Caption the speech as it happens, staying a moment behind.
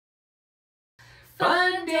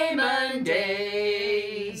Fun Day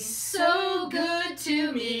Monday, so good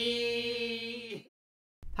to me.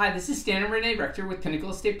 Hi, this is Stan and Renee Rector with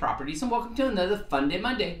Pinnacle Estate Properties, and welcome to another Fun Day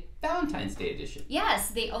Monday, Valentine's Day edition.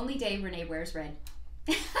 Yes, the only day Renee wears red.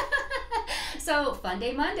 So, Fun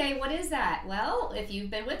Day Monday, what is that? Well, if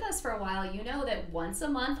you've been with us for a while, you know that once a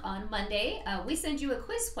month on Monday, we send you a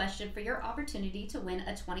quiz question for your opportunity to win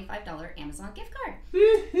a $25 Amazon gift card.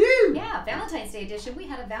 Woohoo! Yeah, Valentine's Day edition, we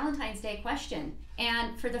had a Valentine's Day question.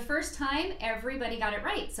 And for the first time, everybody got it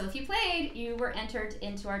right. So if you played, you were entered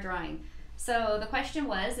into our drawing. So the question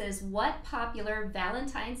was, what popular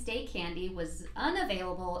Valentine's Day candy was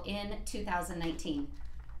unavailable in 2019?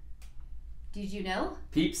 Did you know?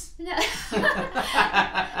 Peeps? No.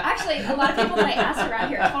 Actually, a lot of people that I asked around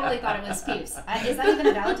here totally thought it was Peeps. Is that even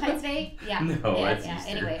a Valentine's Day? Yeah. No, that's yeah. Easter.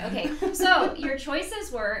 Anyway, okay. So your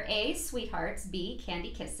choices were A, Sweethearts, B,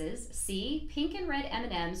 Candy Kisses, C, Pink and Red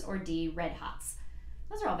M&Ms, or D, Red Hots.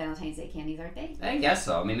 Those are all Valentine's Day candies, aren't they? I guess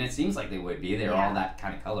so. I mean, it seems like they would be. They're all that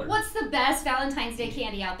kind of color. What's the best Valentine's Day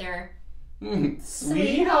candy out there? Sweethearts!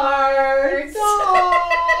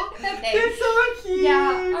 Okay. They're so cute!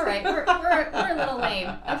 Yeah, all right. We're a little lame.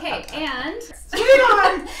 Okay, and...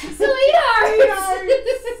 Sweethearts! Sweethearts!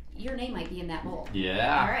 Your name might be in that bowl.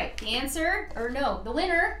 Yeah. All right, the answer, or no, the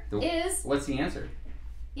winner is... What's the answer?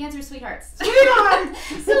 The answer is Sweethearts. Sweethearts!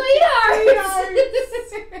 Sweethearts!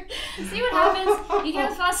 See what happens? You give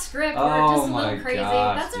us a script, we're just a little crazy.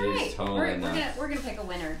 Gosh, That's all right. totally We're gonna pick a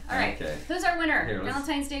winner. All right. Okay. Who's our winner? Here,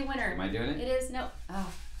 Valentine's Day winner. Am I doing it? It is no. Oh,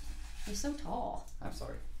 you're so tall. I'm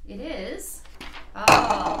sorry. It is. Oh,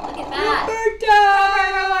 look at that.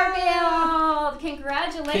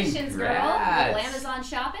 Congratulations, girl. A little Amazon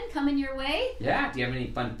shopping coming your way. Yeah. Do you have any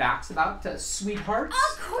fun facts about Sweethearts?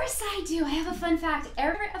 Of course I do. I have a fun fact.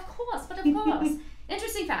 Of course.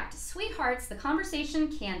 Interesting fact. Sweethearts, the conversation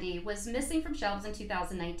candy, was missing from shelves in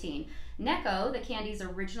 2019. Necco, the candy's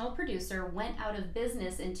original producer, went out of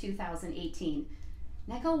business in 2018.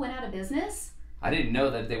 Necco went out of business? I didn't know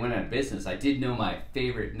that they went out of business. I did know my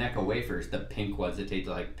favorite Necco wafers, the pink ones that taste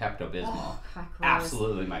like Pepto-Bismol. Oh, God, gross.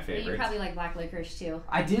 Absolutely my favorite. You probably like black licorice too.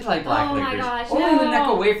 I did like black licorice. Oh my gosh, Only no. the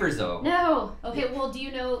Necco wafers though. No. Okay, well, do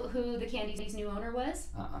you know who the candy's new owner was?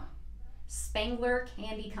 Spangler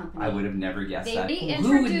Candy Company. I would have never guessed that. Reintroduced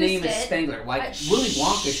Who would name it it. Spangler? Like Willy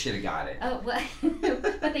Wonka should have got it. Oh, well,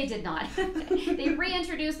 but they did not. They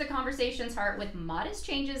reintroduced the Conversations Heart with modest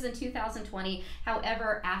changes in 2020.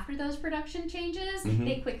 However, after those production changes,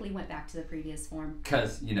 they quickly went back to the previous form.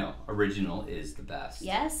 Because, original is the best.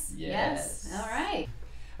 Yes. All right.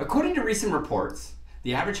 According to recent reports,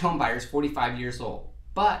 the average home buyer is 45 years old,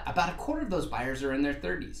 but about a quarter of those buyers are in their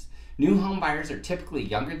 30s. New home buyers are typically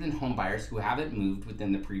younger than home buyers who haven't moved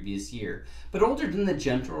within the previous year, but older than the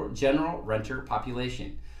general renter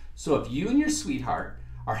population. So if you and your sweetheart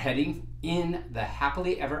are heading in the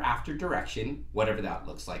happily ever after direction, whatever that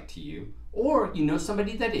looks like to you, or you know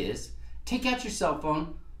somebody that is, take out your cell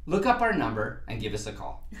phone, look up our number, and give us a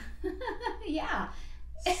call. Yeah.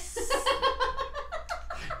 He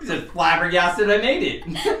said, flabbergasted, I made it.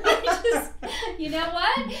 You know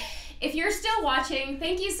what? If you're still watching,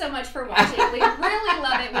 thank you so much for watching. We really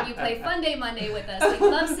love it when you play Fun Day Monday with us. We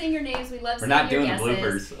love seeing your names. We love seeing your guesses. We're not doing the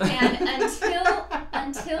bloopers. And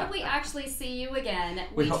until we actually see you again,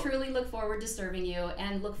 we truly look forward to serving you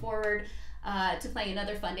and look forward to playing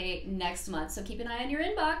another Fun Day next month. So keep an eye on your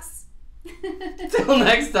inbox. Till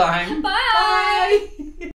next time. Bye.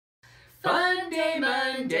 Fun Day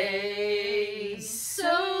Monday,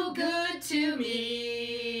 so good to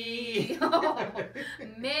me. Oh,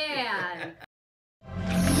 man.